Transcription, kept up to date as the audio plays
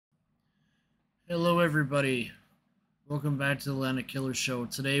Hello everybody, welcome back to the Atlantic Killer Show.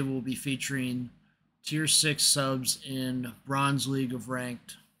 Today we'll be featuring Tier 6 subs in Bronze League of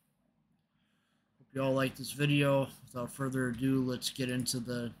Ranked. Hope you all like this video. Without further ado, let's get into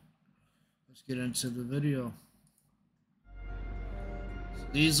the video. So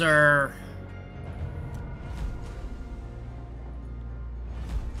these are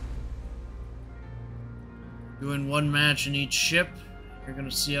doing one match in each ship. You're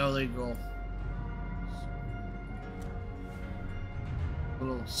gonna see how they go.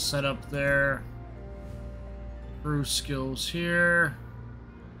 Little setup there. Crew skills here.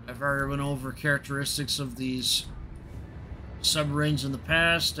 I've already went over characteristics of these submarines in the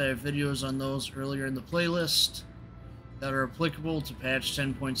past. I have videos on those earlier in the playlist that are applicable to patch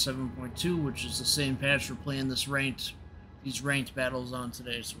 10.7.2, which is the same patch we're playing these ranked battles on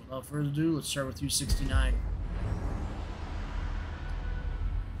today. So without further ado, let's start with U69.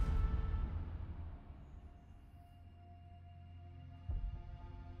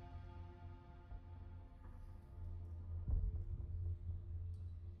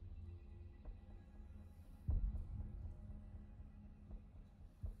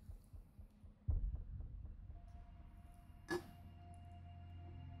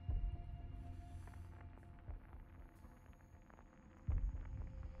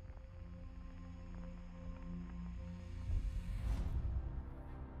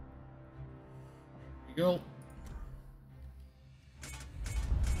 Here we go.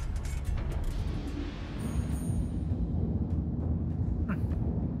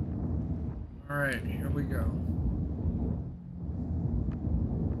 Alright, here we go.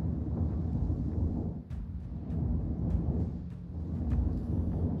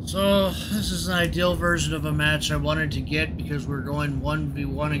 So, this is an ideal version of a match I wanted to get because we're going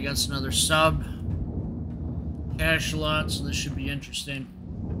 1v1 against another sub. Cash a lot, so this should be interesting.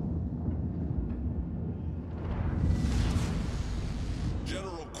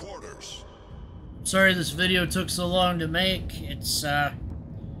 General quarters. Sorry this video took so long to make. It's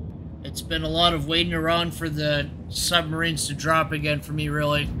been a lot of waiting around for the submarines to drop again for me,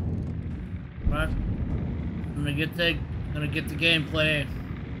 really. But I'm gonna get the gameplay.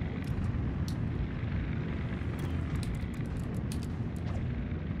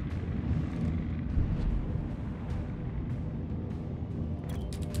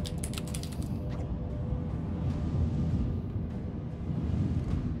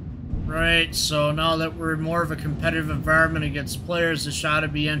 Right, so now that we're in more of a competitive environment against players, this ought to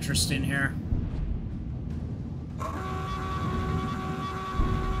be interesting here.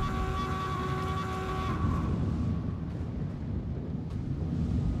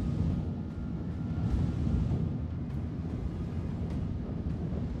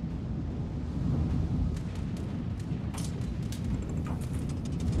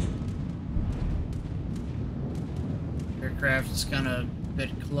 Aircraft is kind of bit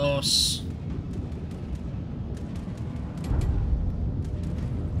close.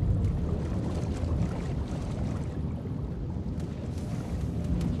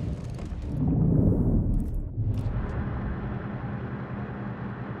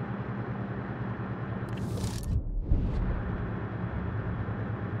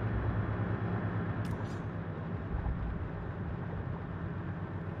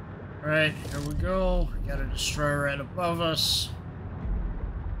 Alright, here we go. Got a destroyer right above us.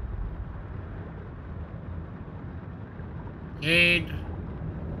 Gate.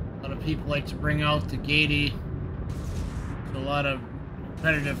 A lot of people like to bring out the gatey. A lot of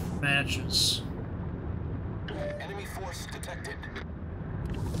competitive matches. Enemy force detected.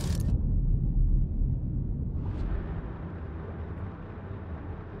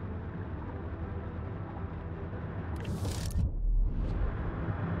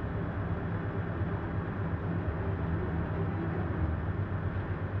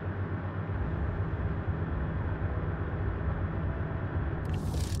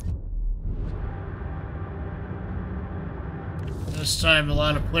 This time, a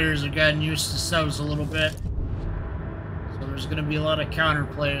lot of players have gotten used to subs a little bit. So there's going to be a lot of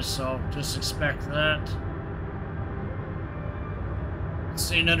counterplays, so just expect that.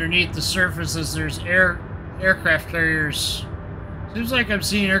 Seeing underneath the surface as there's aircraft carriers. Seems like I'm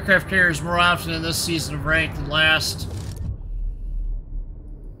seeing aircraft carriers more often in this season of Ranked than last.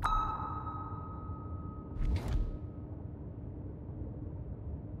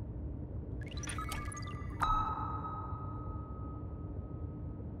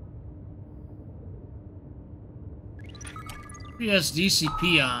 He has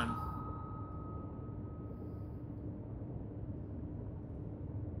DCP on.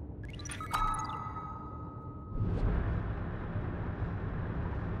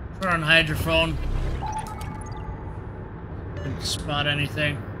 Put on hydrophone. Didn't spot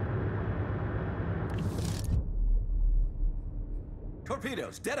anything.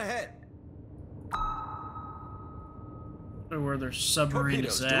 Torpedoes, dead ahead. Where their submarine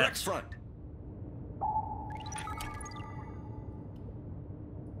is at. Direct front.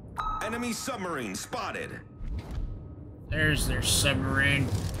 Enemy submarine spotted. There's their submarine.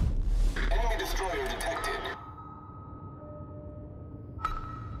 Enemy destroyer detected.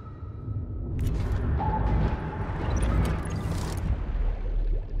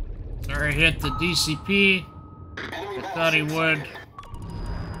 Sorry, hit the DCP. I thought he would.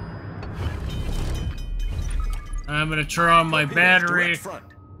 I'm gonna turn on my battery.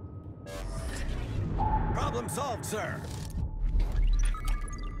 Problem solved, sir.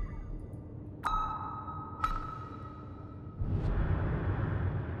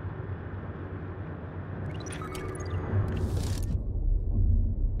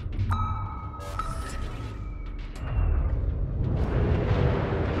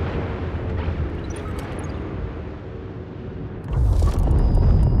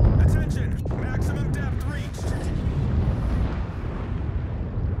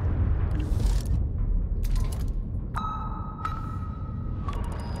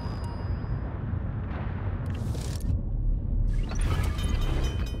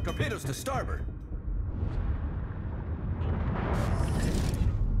 Torpedoes to starboard.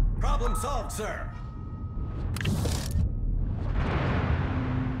 Problem solved, sir.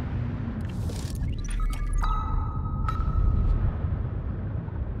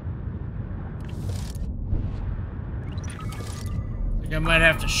 I think I might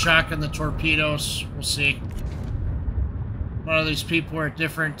have to shotgun the torpedoes. We'll see. A lot of these people are at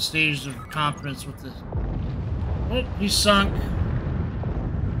different stages of competence with this. Oh, he's sunk.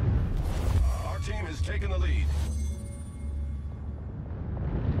 Our team has taken the lead.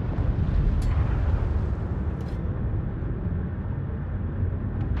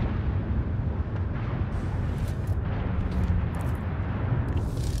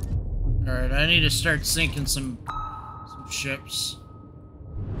 Alright, I need to start sinking some ships.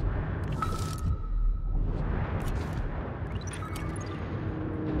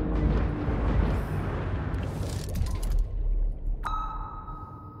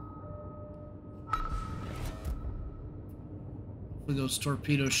 Those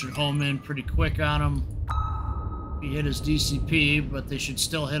torpedoes should home in pretty quick on him. He hit his DCP, but they should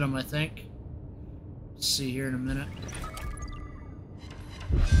still hit him, I think. Let's see here in a minute.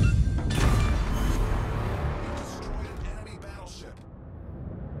 Destroyed an enemy battleship.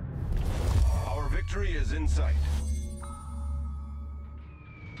 Our victory is in sight.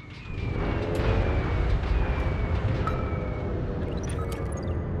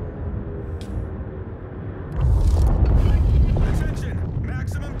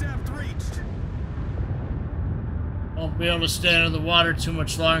 Won't be able to stay under the water too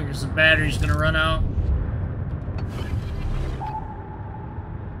much longer because the battery's going to run out.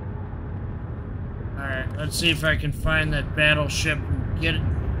 Alright, let's see if I can find that battleship and get it.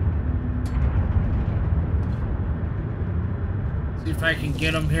 See if I can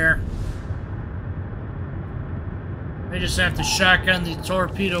get them here. I just have to shotgun the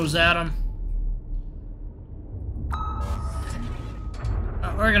torpedoes at them.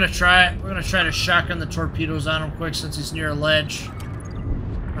 We're gonna try it. We're gonna try to shotgun the torpedoes on him quick since he's near a ledge.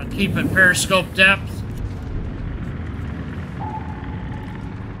 I'll keep it periscope depth.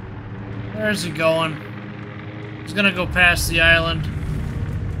 Where's he going? He's gonna go past the island.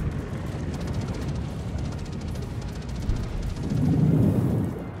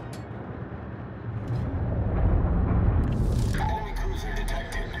 Enemy cruiser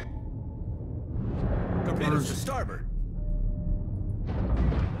detected. Torpedoes to starboard.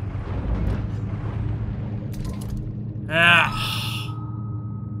 Ah,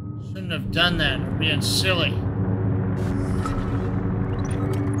 shouldn't have done that. I'm being silly. Low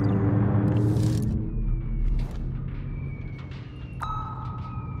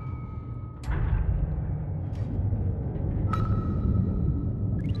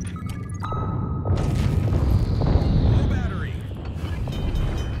battery.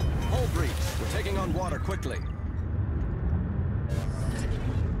 Hull breach. We're taking on water quickly.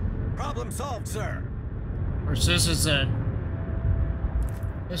 Problem solved, sir. Of course, this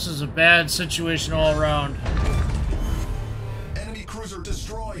is a bad situation all around. Enemy cruiser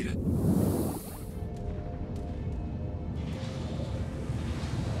destroyed.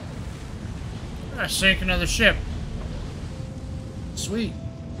 I sank another ship. Sweet.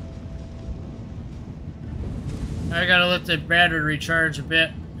 I gotta let the battery recharge a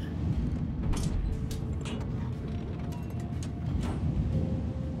bit.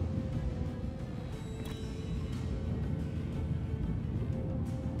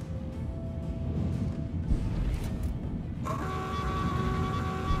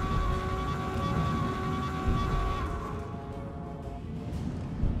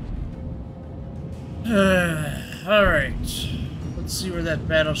 Alright. Let's see where that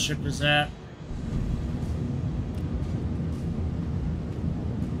battleship is at.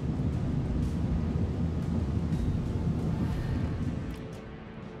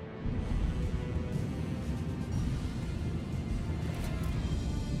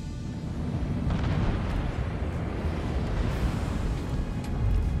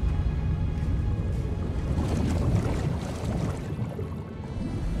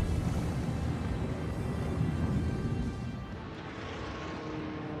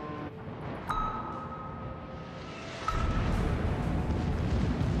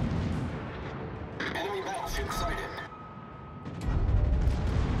 Enemy battleship sighted.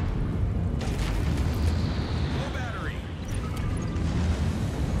 Low battery.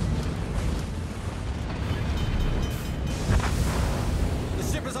 The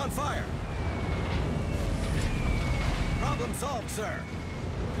ship is on fire. Problem solved, sir.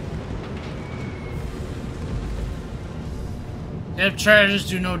 Depth charges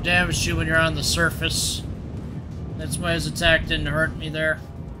do no damage to you when you're on the surface. That's why his attack didn't hurt me there.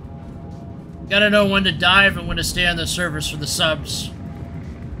 Gotta know when to dive and when to stay on the surface for the subs.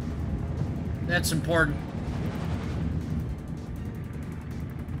 That's important.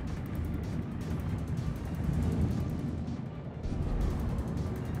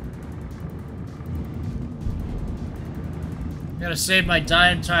 Gotta save my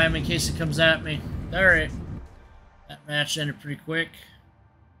dying time in case it comes at me. Alright. That match ended pretty quick.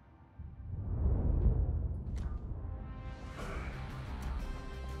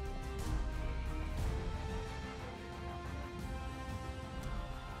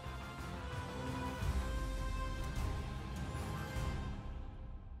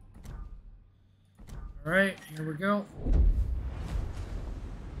 Alright, here we go.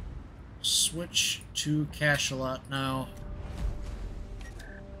 Switch to Cachalot now.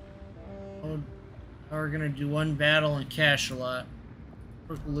 Oh, now we're gonna do one battle in Cachalot.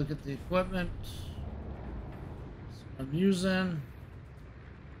 Quick look at the equipment I'm using.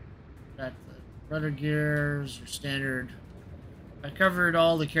 Got the rudder gears, your standard. I covered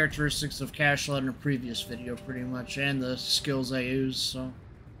all the characteristics of Cachalot in a previous video pretty much, and the skills I use, so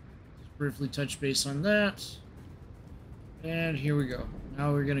briefly touch base on that. And here we go.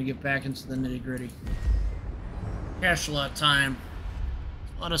 Now we're gonna get back into the nitty-gritty. Cachalot time.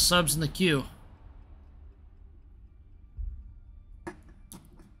 A lot of subs in the queue.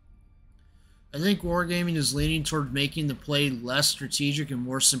 I think Wargaming is leaning toward making the play less strategic and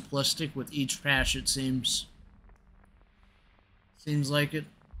more simplistic with each patch, it seems. Seems like it.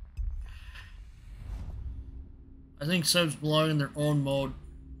 I think subs belong in their own mode.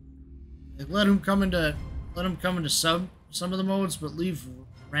 Like, let them come into some of the modes, but leave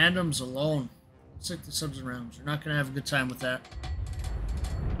randoms alone. Stick the subs and randoms. You're not gonna have a good time with that.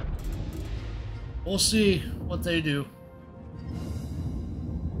 We'll see what they do.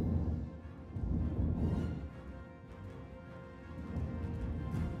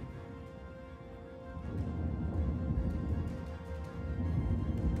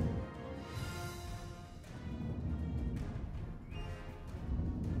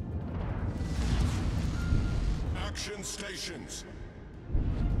 Action stations.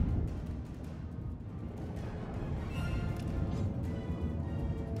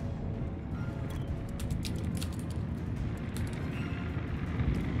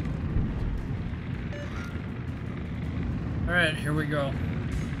 All right, here we go.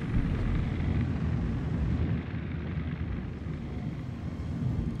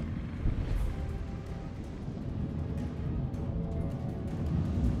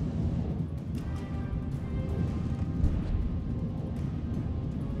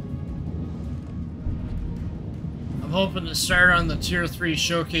 I'm hoping to start on the Tier 3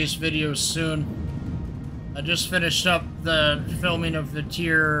 showcase videos soon. I just finished up the filming of the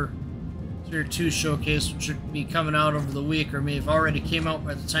Tier 2 showcase, which should be coming out over the week, or may have already came out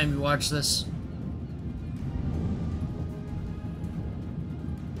by the time you watch this.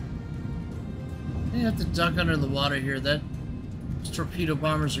 I have to duck under the water here. Those torpedo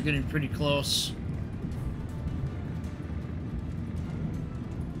bombers are getting pretty close.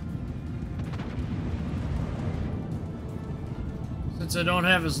 Since I don't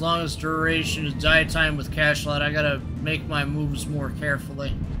have as long as duration as die time with Cachalot, I gotta make my moves more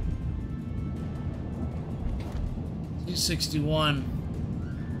carefully. T-61.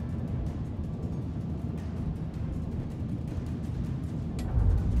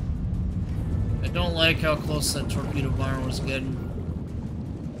 I don't like how close that torpedo bomber was getting.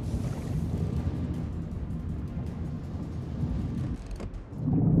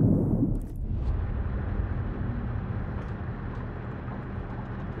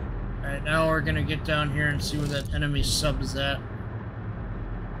 Alright, now we're gonna get down here and see where that enemy sub is at.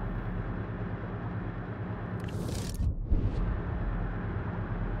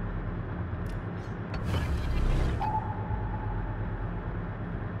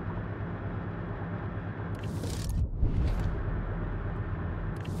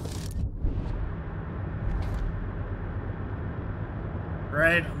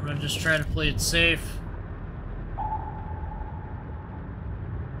 Right, I'm gonna just try to play it safe.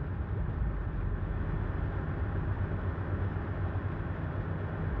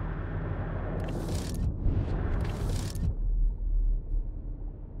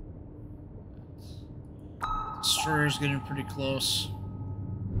 Destroyer's getting pretty close.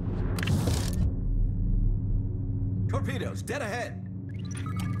 Torpedoes, dead ahead.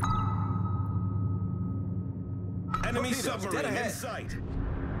 Enemy Torpedoes, submarine dead in ahead. sight.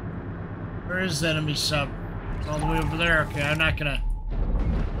 Where is the enemy sub? It's all the way over there. Okay, I'm not gonna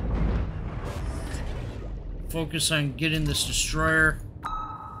focus on getting this destroyer.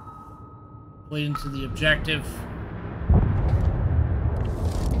 Play into the objective.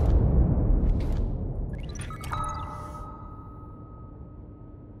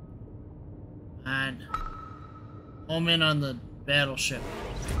 And home in on the battleship.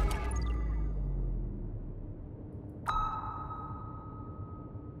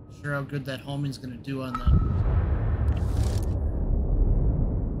 Sure how good that homing's gonna do on that.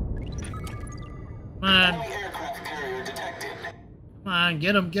 Come on. Enemy aircraft carrier detected. Come on,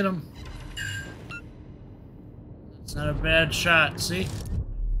 get him, get him. That's not a bad shot, see?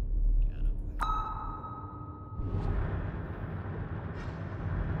 Got him.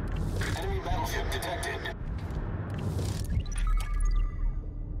 Enemy battleship detected.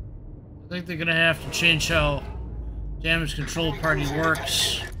 I think they're gonna have to change how damage control party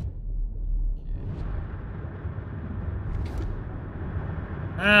works.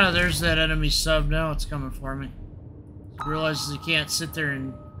 Ah, there's that enemy sub. Now it's coming for me. He realizes he can't sit there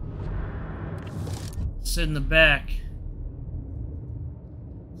and sit in the back.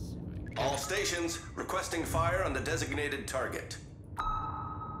 All stations requesting fire on the designated target.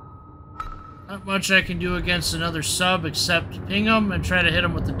 Not much I can do against another sub except ping him and try to hit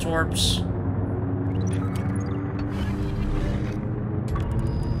him with the torps.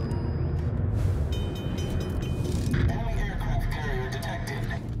 Enemy aircraft carrier detected.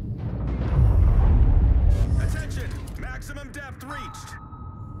 Attention! Maximum depth reached.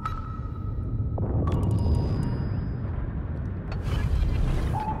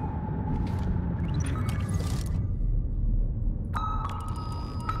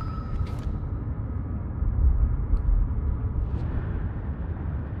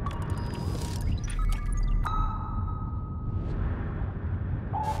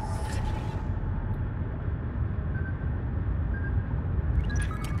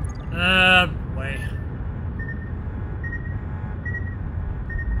 Boy.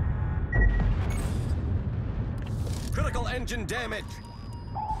 Critical engine damage.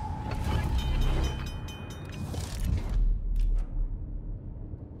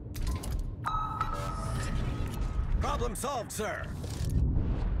 Problem solved, sir.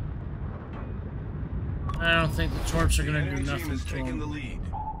 I don't think the torps are gonna do Enemy team nothing is to taking the him. lead.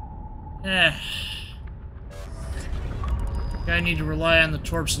 Eh. I need to rely on the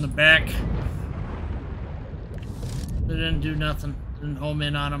torps in the back. They didn't do nothing. Didn't home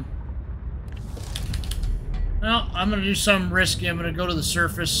in on them. Well, I'm gonna do something risky. I'm gonna go to the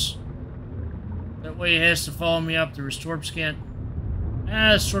surface. That way he has to follow me up there. His torps can't.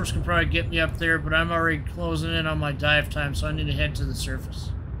 His torps can probably get me up there, but I'm already closing in on my dive time, so I need to head to the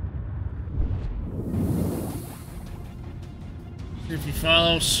surface. See if he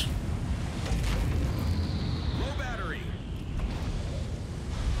follows. Low battery.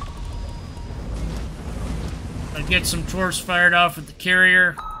 I'll get some torps fired off at the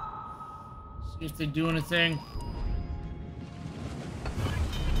carrier. See if they do anything.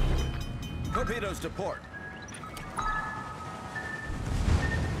 Torpedoes to port.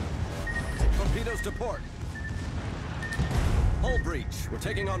 Torpedoes to port. Hull breach. We're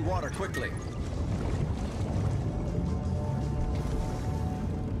taking on water quickly.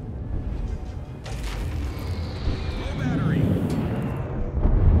 Low battery.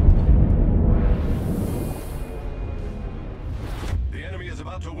 The enemy is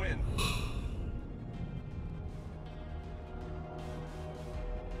about to win.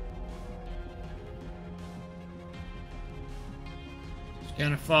 Just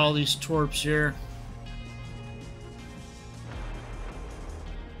gotta follow these torps here.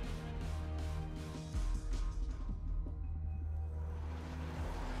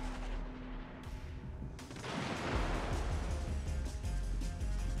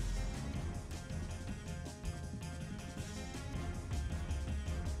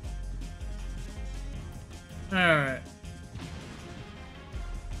 Alright.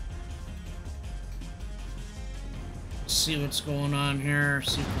 See what's going on here.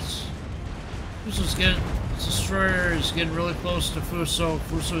 See if this... Fuso's getting... This destroyer is getting really close to Fuso.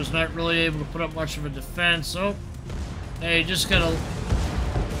 Fuso is not really able to put up much of a defense. Oh. Hey, just gotta...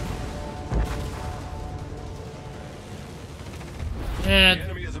 Yeah. The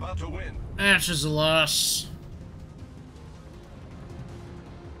enemy is about to win. Match is a loss.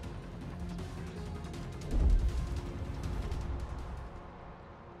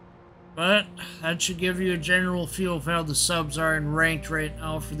 But that should give you a general feel of how the subs are in ranked right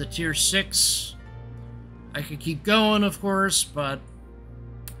now for the tier 6. I could keep going, of course, but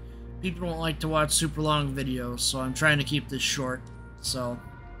people don't like to watch super long videos, so I'm trying to keep this short. So,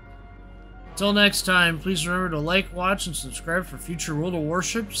 until next time, please remember to like, watch, and subscribe for future World of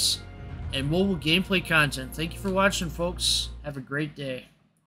Warships and mobile gameplay content. Thank you for watching, folks. Have a great day.